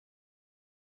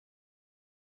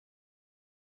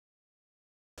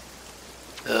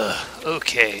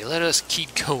Okay, let us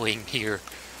keep going here.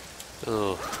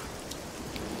 Oh.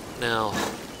 Now,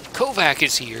 Kovac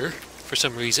is here for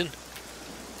some reason.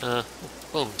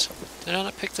 Bones. Did I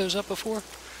not pick those up before?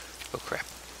 Oh, crap.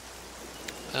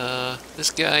 This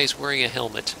guy is wearing a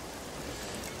helmet.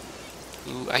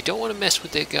 Ooh, I don't want to mess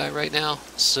with that guy right now,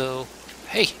 so...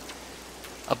 Hey!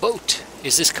 A boat!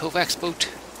 Is this Kovac's boat?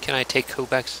 Can I take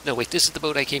Kovac's... No, wait, this is the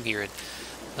boat I came here in.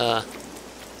 Come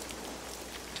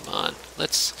on,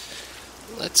 let's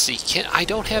see. I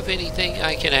don't have anything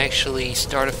I can actually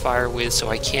start a fire with, so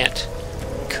I can't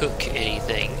cook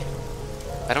anything.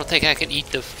 I don't think I can eat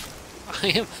the...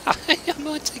 I am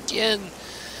once again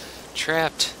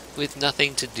trapped with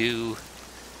nothing to do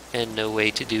and no way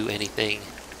to do anything.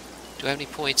 Do I have any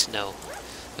points? No.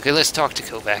 Okay, let's talk to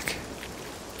Kovac.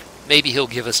 Maybe he'll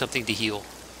give us something to heal.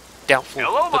 Doubtful,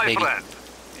 Hello, but my maybe. friend.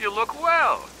 You look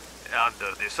well,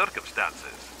 under the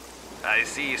circumstances. I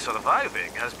see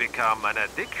surviving has become an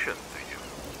addiction to you.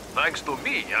 Thanks to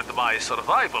me and my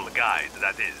survival guide,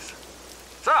 that is.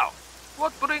 So,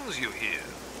 what brings you here?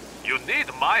 You need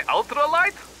my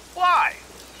ultralight? Why?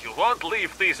 You won't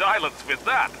leave these islands with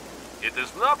that. It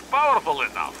is not powerful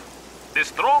enough. The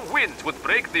strong winds would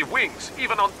break the wings,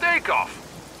 even on takeoff.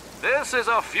 This is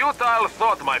a futile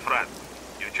thought, my friend.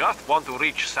 You just want to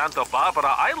reach Santa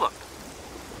Barbara Island.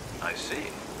 I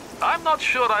see. I'm not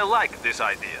sure I like this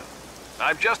idea.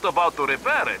 I'm just about to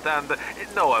repair it, and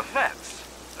no offense,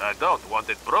 I don't want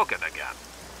it broken again.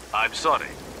 I'm sorry.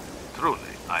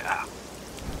 Truly, I am.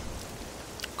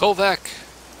 Kovac,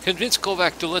 convince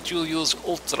Kovac to let you use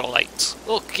ultralight.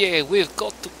 Okay, we've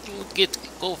got to get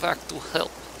Kovac to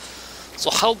help. So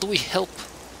how do we help?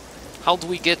 How do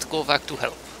we get Kovac to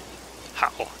help?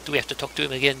 How? Do we have to talk to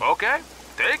him again? Okay,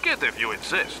 take it if you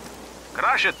insist.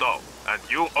 Crash it though, and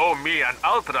you owe me an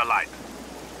ultralight.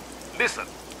 Listen,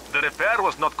 the repair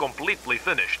was not completely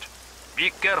finished.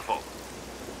 Be careful.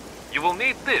 You will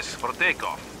need this for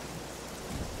takeoff.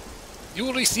 You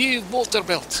will receive motor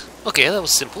belt. Okay, that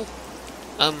was simple.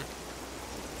 That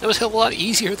was a hell of a lot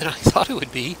easier than I thought it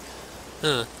would be.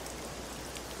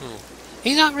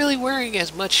 He's not really wearing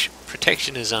as much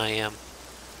protection as I am.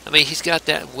 I mean, he's got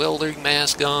that welding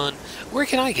mask on. Where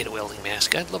can I get a welding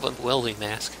mask? I'd love a welding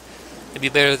mask. It'd be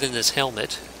better than this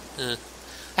helmet. I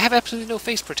have absolutely no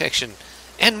face protection.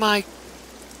 And my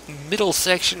middle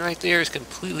section right there is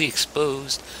completely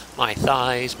exposed. My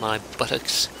thighs, my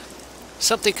buttocks.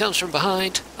 Something comes from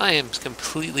behind, I am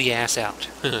completely ass out.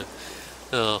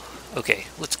 Oh, okay,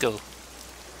 let's go.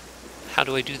 How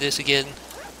do I do this again?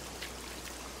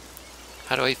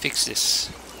 How do I fix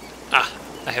this? Ah,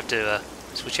 I have to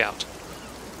switch out.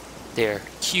 There,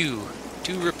 Q,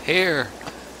 to repair.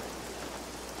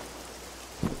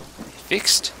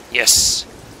 Fixed? Yes.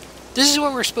 This is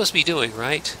what we're supposed to be doing,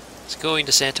 right? It's going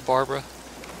to Santa Barbara.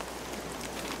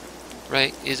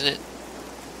 Right, isn't it?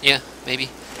 Yeah, maybe.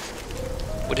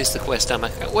 What is the quest on my...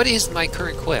 What is my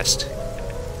current quest?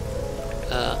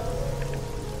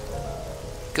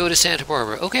 Go to Santa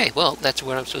Barbara. Okay, well, that's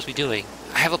what I'm supposed to be doing.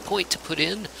 I have a point to put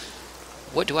in.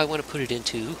 What do I want to put it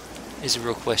into is a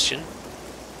real question.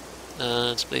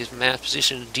 Displays map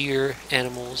position of deer,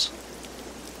 animals.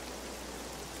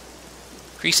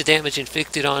 Increase the damage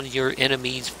inflicted on your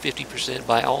enemies 50%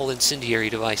 by all incendiary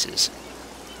devices.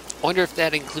 I wonder if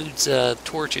that includes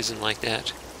torches and like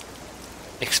that.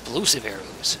 Explosive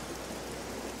arrows.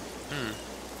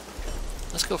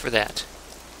 Let's go for that.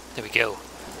 There we go.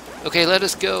 Okay, let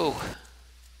us go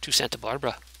to Santa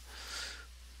Barbara.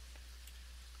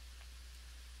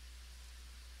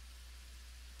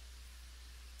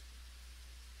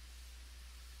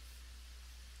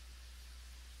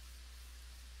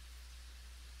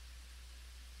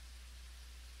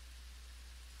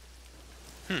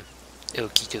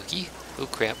 Okie dokie. Oh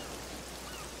crap.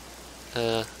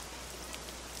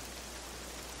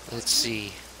 Let's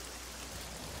see.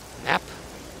 Map?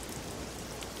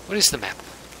 What is the map?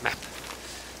 Map.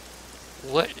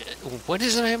 What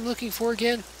is it I'm looking for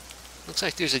again? Looks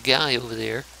like there's a guy over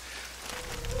there.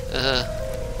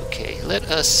 Okay,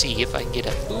 let us see if I can get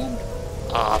a boom.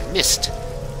 Ah, missed.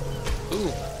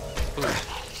 Boom. Boom.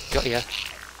 Got ya.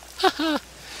 Haha.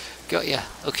 Got ya.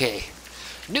 Okay.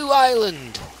 New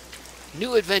island.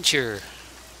 New adventure.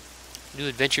 New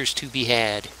adventures to be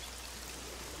had.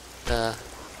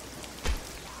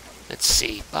 Let's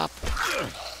see. Bop.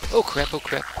 Oh crap, oh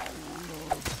crap.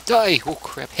 Die! Oh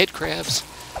crap. Head crabs.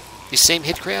 These same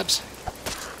head crabs?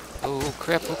 Oh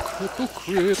crap, oh crap, oh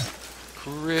crap.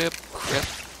 Crap, crap,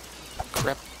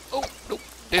 crap. Oh, no.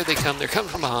 There they come. They're coming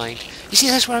from behind. You see,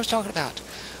 that's what I was talking about.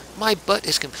 My butt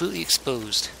is completely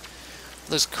exposed.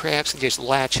 Those crabs can just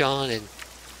latch on and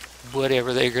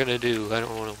whatever they're gonna do. I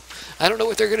don't know. I don't know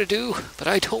what they're gonna do, but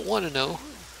I don't want to know.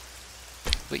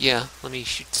 But yeah, let me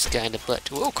shoot this guy in the butt.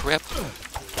 Oh crap!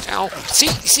 Ow!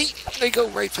 See, they go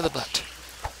right for the butt.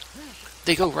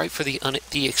 They go right for the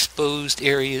exposed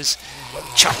areas.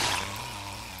 Chop,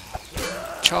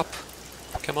 chop.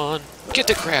 Come on, get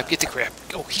the crab, get the crab.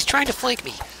 Oh, he's trying to flank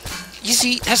me. You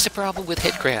see, that's the problem with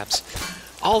head crabs.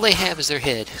 All they have is their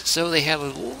head, so they have a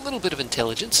little bit of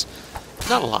intelligence.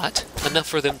 Not a lot. Enough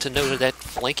for them to know that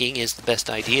flanking is the best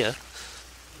idea.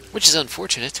 Which is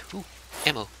unfortunate. Ooh,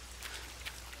 ammo.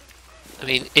 I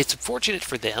mean, it's fortunate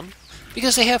for them,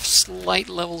 because they have slight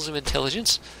levels of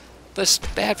intelligence. But it's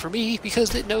bad for me,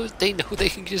 because they know they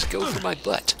can just go for my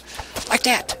butt. Like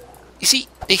that! You see,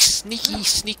 they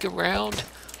sneak around,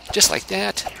 just like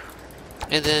that.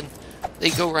 And then they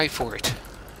go right for it.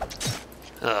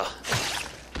 Ugh.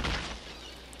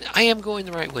 I am going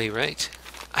the right way, right?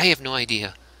 I have no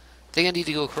idea. I think I need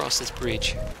to go across this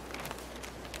bridge.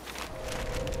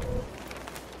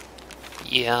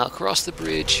 Yeah, across the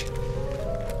bridge.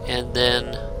 And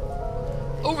then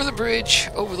over the bridge,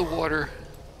 over the water.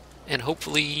 And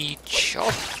hopefully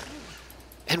chop.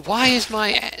 And why is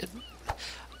my...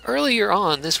 Earlier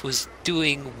on, this was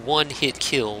doing one-hit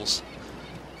kills.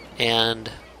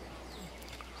 And...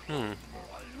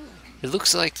 It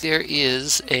looks like there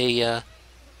is a...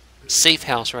 safe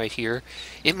house right here.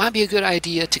 It might be a good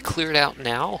idea to clear it out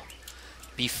now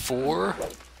before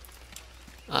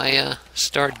I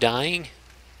start dying.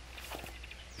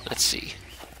 Let's see.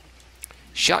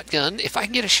 Shotgun. If I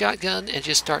can get a shotgun and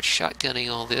just start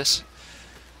shotgunning all this.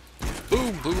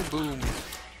 Boom, boom, boom.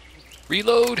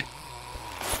 Reload.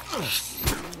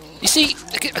 You see,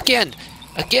 again,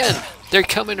 they're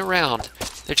coming around.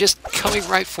 They're just coming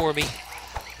right for me.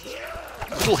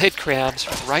 Little head crabs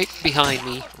right behind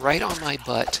me, right on my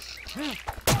butt.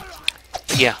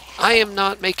 But yeah, I am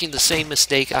not making the same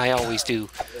mistake I always do.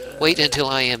 Wait until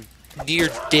I am near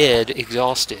dead,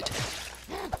 exhausted.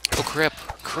 Oh crap,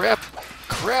 crap,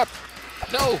 crap!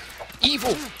 No!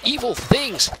 Evil, evil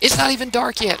things! It's not even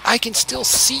dark yet! I can still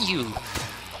see you!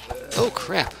 Oh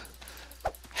crap.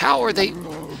 How are they...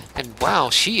 And wow,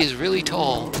 she is really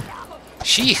tall.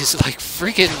 She is like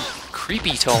friggin'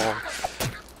 creepy tall.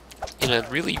 In a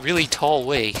really, really tall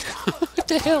way. What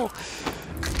the hell?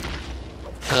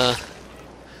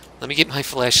 Let me get my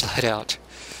flashlight out.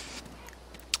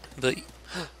 But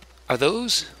are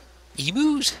those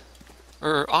emus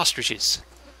or ostriches?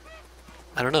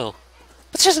 I don't know.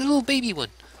 It's just a little baby one.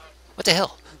 What the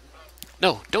hell?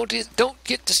 No, don't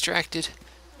get distracted.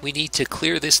 We need to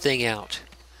clear this thing out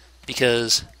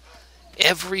because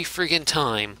every friggin'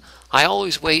 time I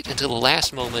always wait until the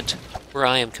last moment where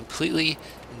I am completely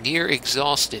near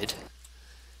exhausted.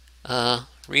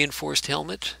 Reinforced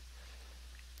helmet.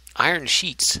 Iron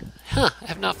sheets. Huh, I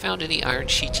have not found any iron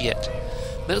sheets yet.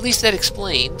 But at least that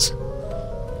explains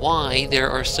why there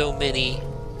are so many...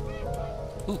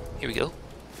 Ooh, here we go.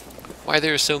 Why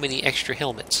there are so many extra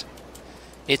helmets.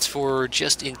 It's for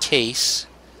just in case...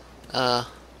 how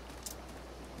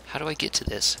do I get to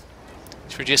this?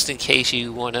 It's for just in case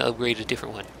you want to upgrade a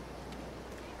different one.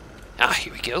 Ah,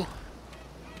 here we go.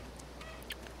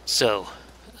 So,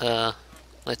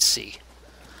 let's see.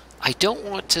 I don't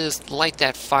want to light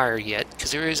that fire yet,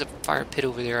 because there is a fire pit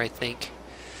over there, I think.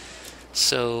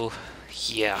 So,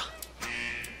 yeah.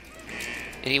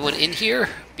 Anyone in here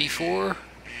before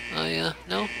I,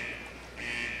 no?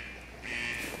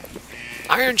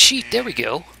 Iron sheet, there we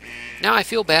go. Now I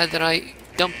feel bad that I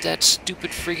dumped that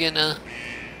stupid friggin',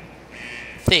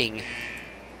 thing.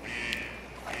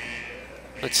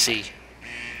 Let's see.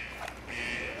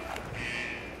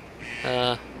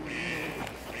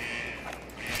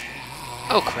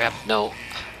 Oh crap, no.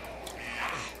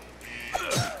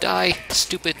 Die,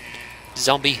 stupid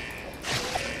zombie.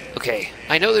 Okay,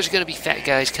 I know there's gonna be fat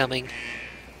guys coming.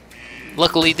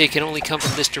 Luckily, they can only come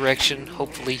from this direction.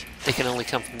 Hopefully, they can only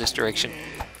come from this direction.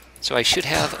 So I should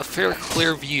have a fair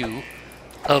clear view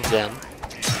of them.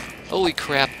 Holy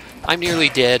crap, I'm nearly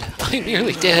dead. I'm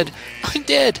nearly dead. I'm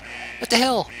dead. What the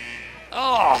hell?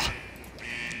 Oh!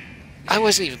 I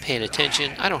wasn't even paying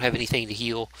attention. I don't have anything to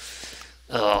heal.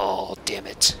 Oh, damn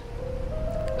it.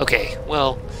 Okay,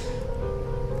 well,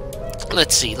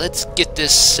 let's see. Let's get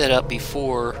this set up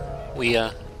before we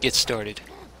get started.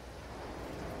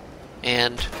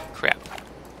 And crap.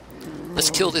 Let's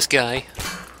kill this guy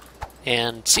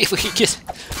and see if we can get...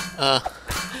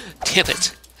 damn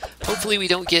it. Hopefully we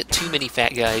don't get too many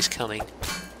fat guys coming.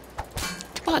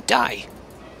 Come on, die.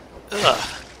 Ugh.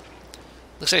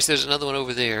 Looks like there's another one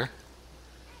over there.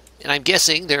 And I'm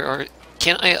guessing there are...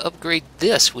 Can I upgrade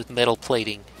this with metal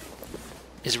plating?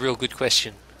 Is a real good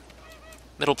question.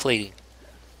 Metal plating.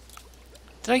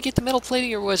 Did I get the metal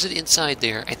plating, or was it inside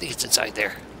there? I think it's inside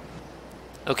there.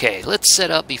 Okay, let's set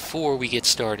up before we get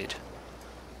started.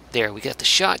 There, we got the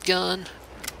shotgun.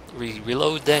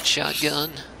 Reload that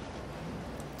shotgun.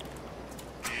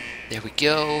 There we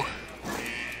go.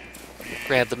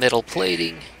 Grab the metal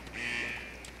plating.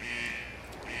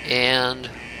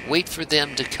 And wait for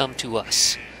them to come to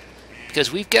us.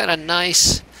 Because we've got a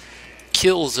nice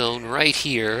kill zone right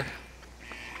here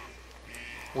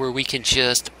where we can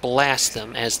just blast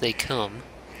them as they come.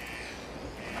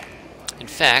 In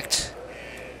fact,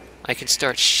 I can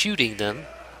start shooting them.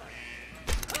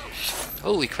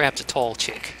 Holy crap, it's a tall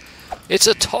chick. It's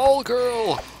a tall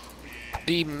girl!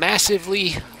 The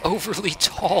massively, overly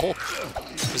tall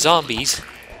zombies.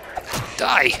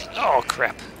 Die! Oh,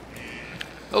 crap.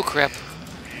 Oh, crap.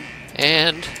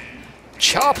 And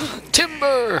chop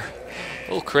timber!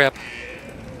 Oh, crap.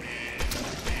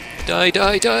 Die,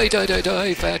 die, die, die, die,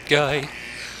 die, fat guy.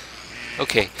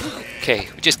 Okay, okay,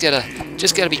 we just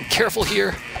gotta be careful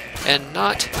here and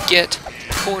not get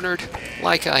cornered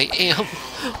like I am.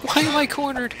 Why am I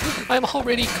cornered? I'm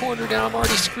already cornered and I'm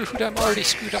already screwed. I'm already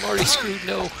screwed. I'm already screwed.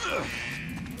 No.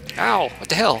 Ow, what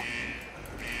the hell?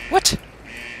 What?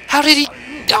 How did he...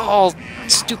 Oh,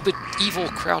 stupid, evil,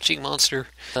 crouching monster.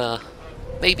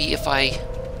 Maybe if I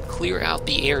clear out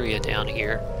the area down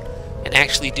here and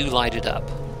actually do light it up.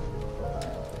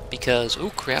 Because,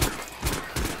 oh crap.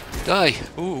 Die.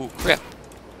 Ooh, crap.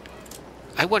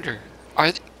 I wonder,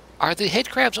 are the head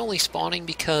crabs only spawning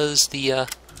because I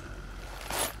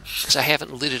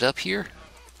haven't lit it up here?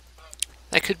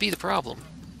 That could be the problem.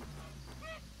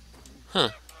 Huh.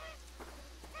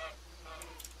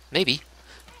 Maybe.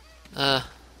 Now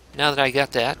that I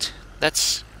got that,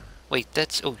 that's... Wait,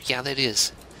 that's... Oh, yeah, that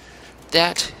is.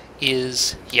 That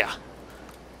is... Yeah.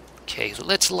 Okay, so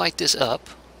let's light this up.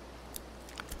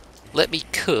 Let me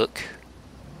cook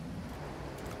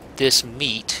this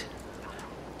meat.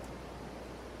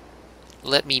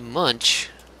 Let me munch.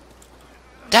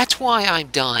 That's why I'm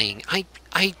dying.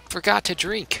 I forgot to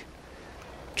drink.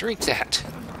 Drink that,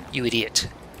 you idiot.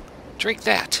 Drink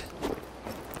that.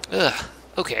 Ugh.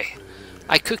 Okay.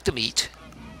 I cooked the meat.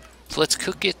 So let's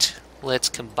cook it. Let's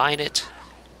combine it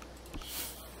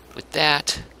with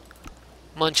that.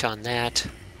 Munch on that.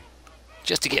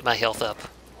 Just to get my health up.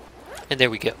 And there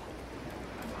we go.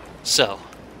 So,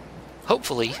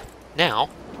 hopefully, now,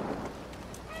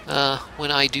 when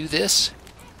I do this,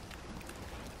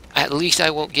 at least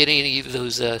I won't get any of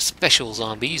those special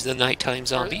zombies, the nighttime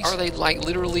zombies. Are they, like,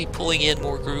 literally pulling in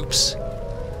more groups?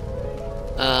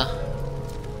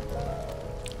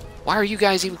 Why are you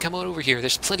guys even coming over here?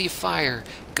 There's plenty of fire.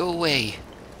 Go away.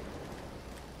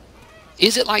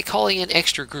 Is it like calling in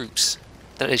extra groups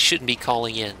that it shouldn't be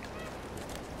calling in?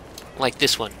 Like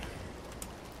this one.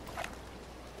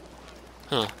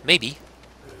 Huh, maybe.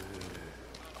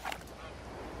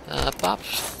 Bop.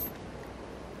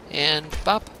 And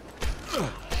bop.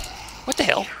 What the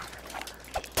hell?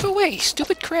 Go away,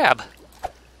 stupid crab.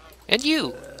 And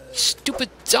you, stupid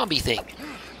zombie thing.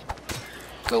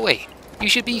 Go away. You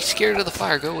should be scared of the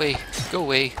fire. Go away. Go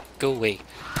away. Go away.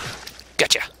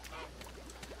 Gotcha.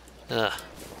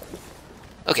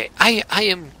 Okay, I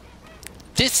am...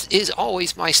 This is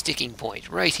always my sticking point,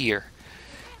 right here.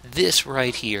 This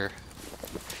right here.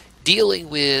 Dealing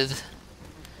with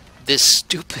this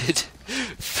stupid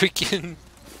freaking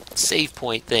save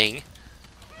point thing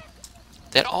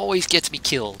that always gets me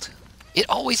killed. It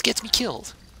always gets me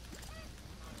killed.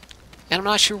 And I'm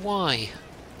not sure why.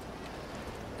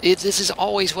 This is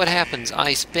always what happens.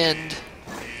 I spend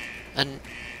an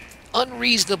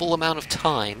unreasonable amount of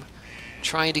time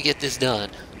trying to get this done.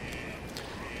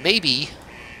 Maybe...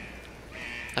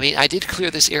 I mean, I did clear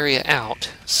this area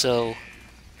out, so...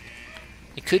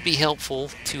 It could be helpful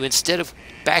to, instead of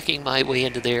backing my way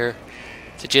into there,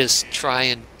 to just try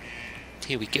and...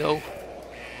 Here we go.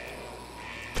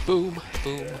 Boom,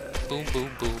 boom, boom, boom,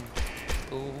 boom.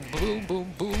 Boom, boom,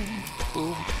 boom, boom,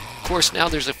 boom. Of course, now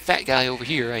there's a fat guy over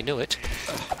here. I knew it.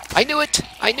 I knew it!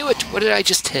 I knew it! What did I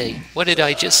just say? What did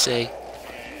I just say?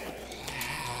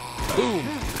 Boom!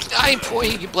 I'm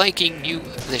pointing blanking you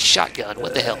the shotgun.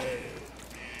 What the hell?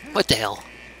 What the hell?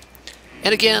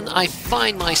 And again, I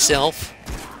find myself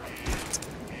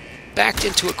backed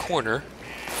into a corner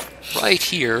right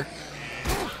here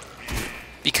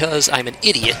because I'm an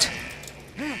idiot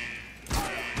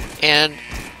and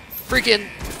friggin'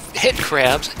 head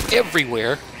crabs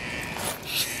everywhere.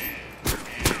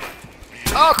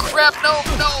 Oh crap, no,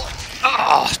 no!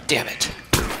 Oh, damn it.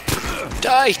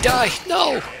 Die, die,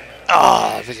 no!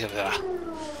 Oh,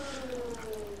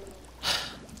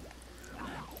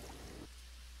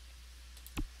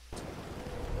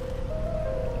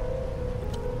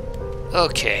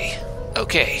 Okay.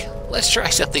 Okay. Let's try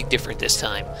something different this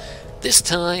time. This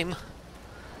time,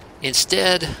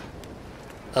 instead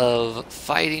of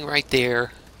fighting right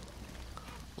there,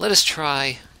 let us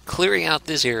try clearing out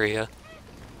this area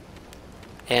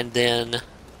and then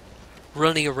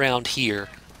running around here.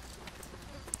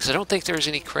 Because I don't think there's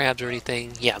any crabs or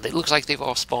anything. Yeah, it looks like they've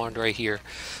all spawned right here.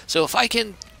 So if I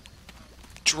can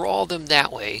draw them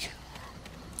that way,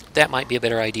 that might be a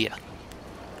better idea.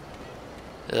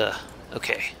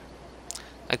 Okay.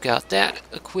 I've got that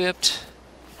equipped.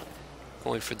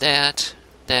 Going for that.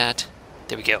 There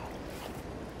we go.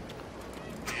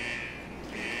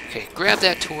 Okay, grab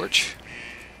that torch.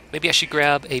 Maybe I should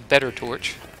grab a better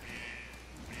torch.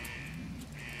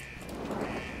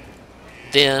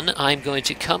 Then I'm going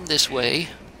to come this way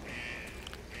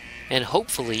and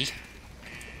hopefully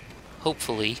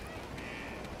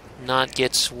not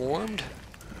get swarmed.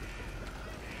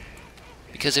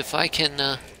 Because if I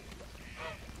can,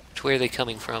 where are they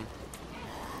coming from?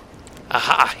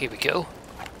 Aha, here we go.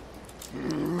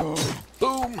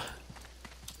 Boom!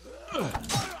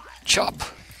 Chop!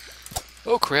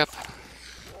 Oh crap.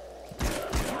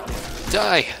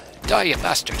 Die! Die, you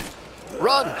bastard!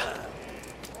 Run!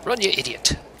 Run, you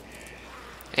idiot!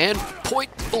 And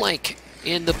point blank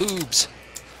in the boobs.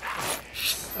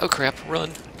 Oh crap,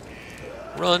 run.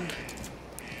 Run.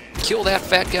 Kill that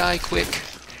fat guy, quick.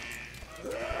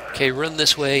 Okay, run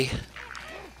this way.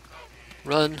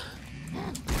 Run.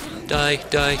 Die,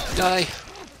 die, die.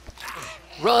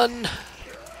 Run!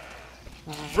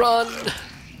 Run!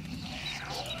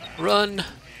 Run!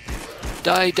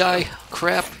 Die, die.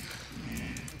 Crap.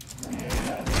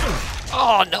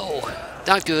 Oh no!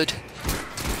 Not good.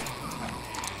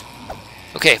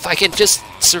 Okay, if I can just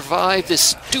survive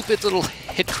this stupid little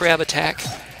hit crab attack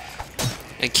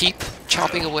and keep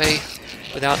chopping away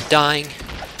without dying.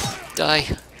 Die.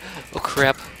 Oh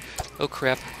crap. Oh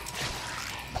crap.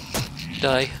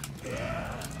 Die.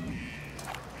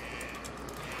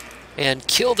 And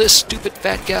kill this stupid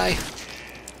fat guy.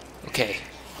 Okay.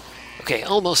 Okay,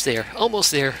 almost there.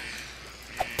 Almost there.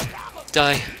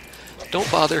 Die. Don't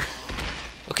bother.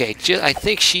 Okay, I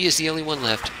think she is the only one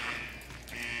left.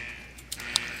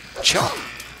 Chop.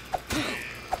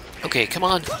 Okay, come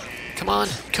on. Come on.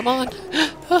 Come on.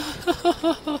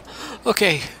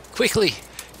 Okay, quickly.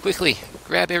 Quickly.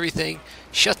 Grab everything.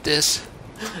 Shut this.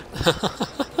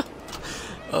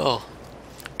 Oh.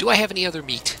 Do I have any other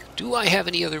meat? Do I have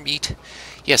any other meat?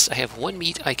 Yes, I have one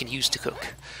meat I can use to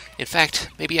cook. In fact,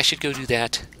 maybe I should go do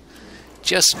that.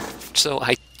 Just so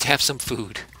I have some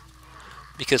food.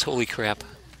 Because holy crap.